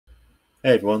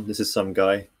Hey everyone, this is Some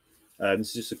Guy. This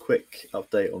is just a quick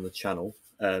update on the channel.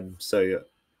 So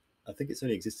I think it's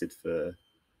only existed for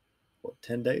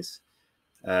 10 days,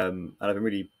 and I've been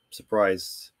really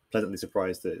surprised, pleasantly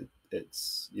surprised that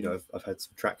it's I've had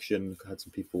some traction, had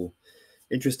some people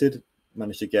interested,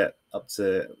 managed to get up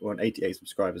to we're on 88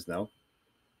 subscribers now.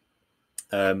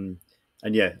 Um,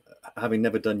 and yeah, having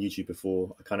never done YouTube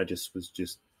before, I kind of just was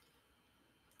just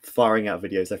firing out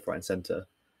videos left, right, and center.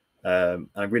 And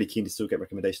I'm really keen to still get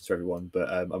recommendations for everyone,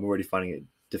 but I'm already finding it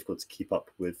difficult to keep up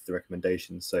with the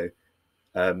recommendations. So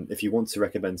if you want to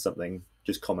recommend something,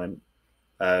 just comment,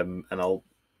 and I'll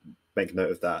make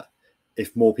note of that.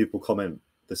 If more people comment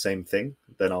the same thing,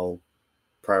 then I'll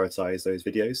prioritize those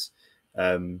videos.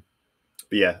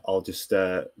 But yeah, I'll just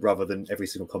rather than every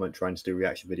single comment trying to do a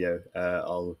reaction video,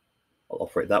 I'll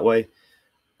operate that way.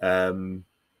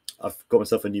 I've got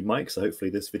myself a new mic, so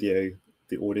hopefully this video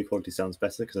the audio quality sounds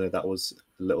better because I know that was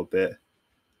a little bit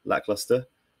lackluster.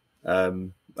 I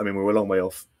mean, we're a long way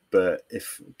off, but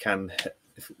if we can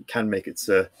make it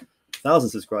to 1,000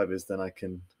 subscribers, then I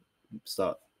can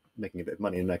start making a bit of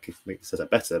money and I could make the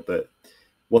setup better, but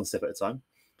one step at a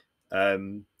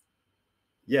time.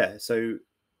 Yeah, so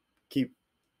keep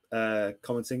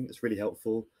commenting. It's really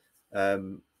helpful.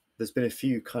 There's been a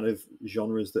few kind of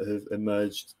genres that have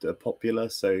emerged that are popular.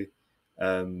 So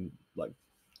like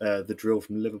the drill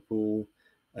from Liverpool,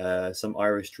 some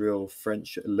Irish drill,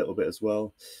 French a little bit as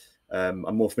well.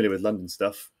 I'm more familiar with London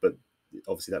stuff, but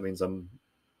obviously that means I'm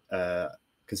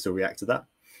can still react to that,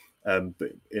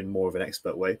 but in more of an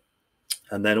expert way.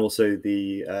 And then also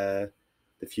the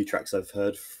few tracks I've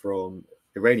heard from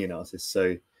Iranian artists.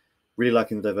 So really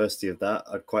liking the diversity of that.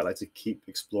 I'd quite like to keep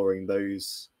exploring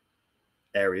those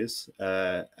areas.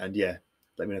 And yeah,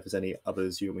 let me know if there's any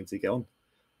others you want me to get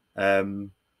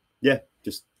on. Yeah,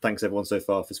 just thanks everyone so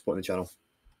far for supporting the channel.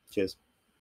 Cheers.